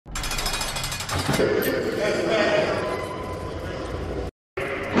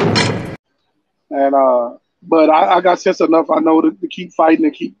And but I got sense enough, I know, to keep fighting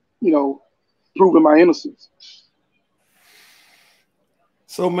and keep, you know, proving my innocence.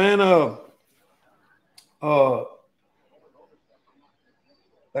 So, man, like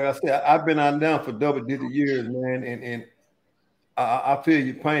I said, I've been on down for double-digit years, man, and I feel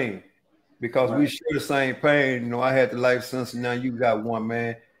your pain because we share the same pain. You know, I had the life sentence, now you got one,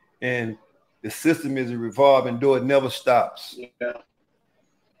 man, and the system is a revolving door; it never stops. Yeah.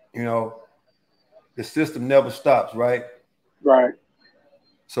 You know, the system never stops, right? Right.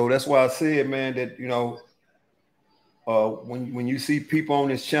 So that's why I said, man, that you know, when you see people on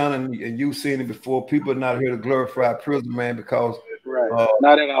this channel and you've seen it before, people are not here to glorify prison, man, because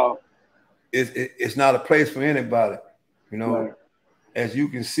not at all. It's not a place for anybody. You know, as you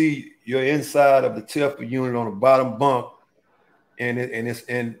can see, you're inside of the Telford unit on the bottom bunk, and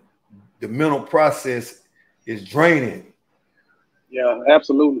the mental process is draining. Yeah,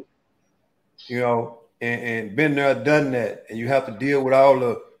 absolutely. You know, and been there, done that, and you have to deal with all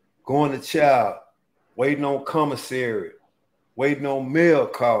the going to trial, waiting on commissary, waiting on mail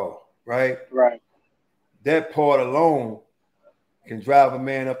call, right? Right. That part alone can drive a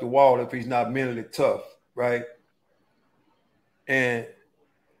man up the wall if he's not mentally tough, right? And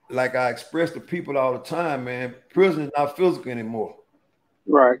like I express to people all the time, man, prison is not physical anymore.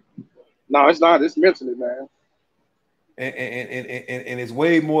 Right. No, it's not. It's mentally, man. And it's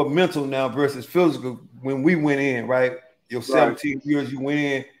way more mental now versus physical. When we went in, right? Your 17 years you went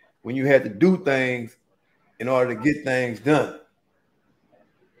in when you had to do things in order to get things done.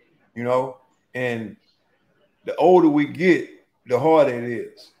 You know, and the older we get, the harder it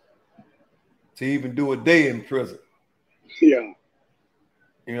is to even do a day in prison. Yeah.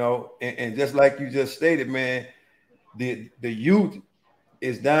 You know, and just like you just stated, man, the youth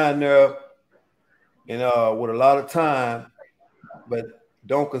is down there and with a lot of time, but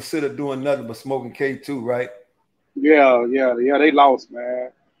don't consider doing nothing but smoking K2, right? Yeah, they lost, man.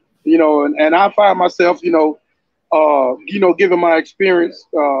 You know, and I find myself, you know, given my experience,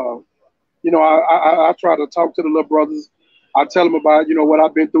 you know, I try to talk to the little brothers. I tell them about, you know, what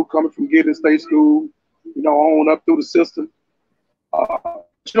I've been through coming from Gideon State School, you know, on up through the system.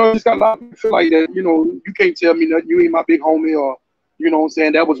 You know, just got a lot of people feel like that, you know, you can't tell me that you ain't my big homie, or, you know what I'm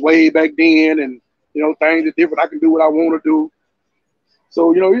saying, that was way back then, and, you know, things are different. I can do what I want to do.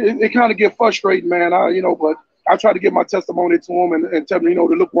 So, you know, it kind of get frustrating, man. You know, but I try to give my testimony to them and tell them, you know,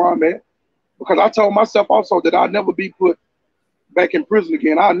 to look where I'm at. Because I told myself also that I'll never be put back in prison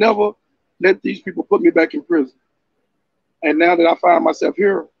again. I'll never let these people put me back in prison. And now that I find myself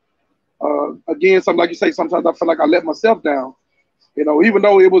here, again, something like you say, sometimes I feel like I let myself down. You know, even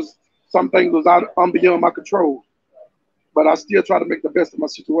though it was, some things was beyond my control, but I still try to make the best of my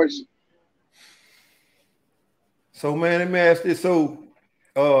situation. So, man, let me ask this. So,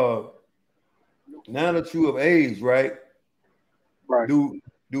 now that you have aged, right? Right. Do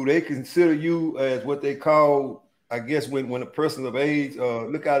they consider you as what they call, I guess, when a person of age,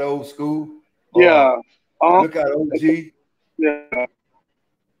 look out old school? Yeah. Look out OG? Yeah.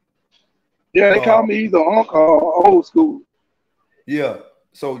 Yeah, they call me either uncle or old school. Yeah.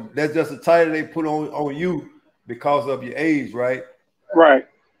 So that's just a title they put on you because of your age, right? Right.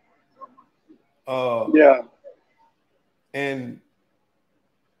 Yeah. And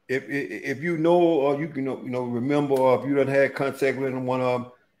if you know, or you can remember, or if you done had contact with one of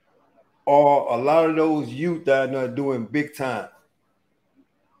them, or a lot of those youth that are doing big time.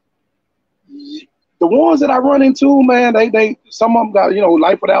 The ones that I run into, man, they some of them got, you know,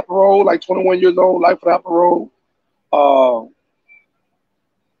 life without parole, like 21 years old, life without parole.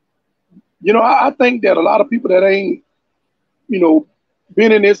 You know, I think that a lot of people that ain't, you know,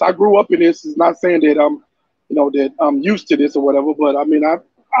 been in this, I grew up in this, is not saying that I'm, you know, that I'm used to this or whatever, but I mean, I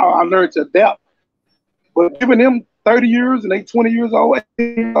learned to adapt. But giving them 30 years and they 20 years old,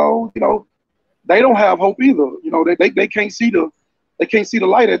 you know, they don't have hope either. You know, they can't see the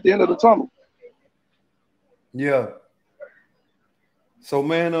light at the end of the tunnel. Yeah. So,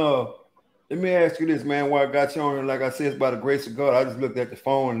 man, let me ask you this, man. While I got you on here, like I said, it's by the grace of God. I just looked at the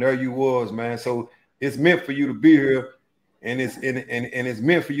phone and there you was, man. So it's meant for you to be here, and it's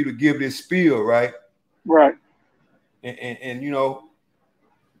meant for you to give this spiel, right? Right. And you know,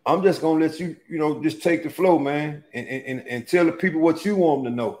 I'm just gonna let you, you know, just take the flow, man, and tell the people what you want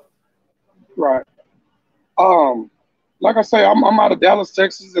them to know. Right. Like I say, I'm out of Dallas,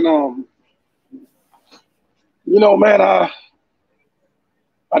 Texas, and you know, man,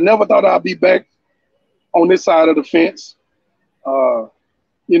 I never thought I'd be back on this side of the fence.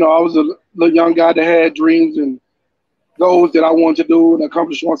 You know, I was a young guy that had dreams and goals that I wanted to do and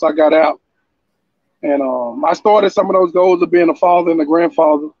accomplish once I got out. And I started some of those goals of being a father and a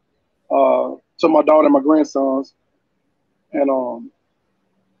grandfather to my daughter and my grandsons. And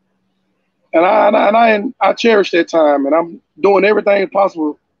I cherish that time, and I'm doing everything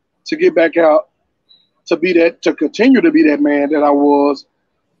possible to get back out, to continue to be that man that I was,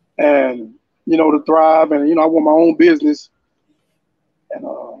 and to thrive. And I want my own business. And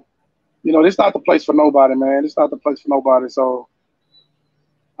it's not the place for nobody, man. It's not the place for nobody. So,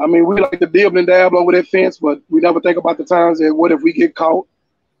 I mean, we like to dibble and dabble over that fence, but we never think about the times that what if we get caught?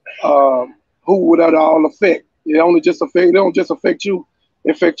 Who would that all affect? It don't just affect you,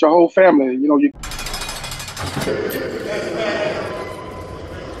 it affects your whole family.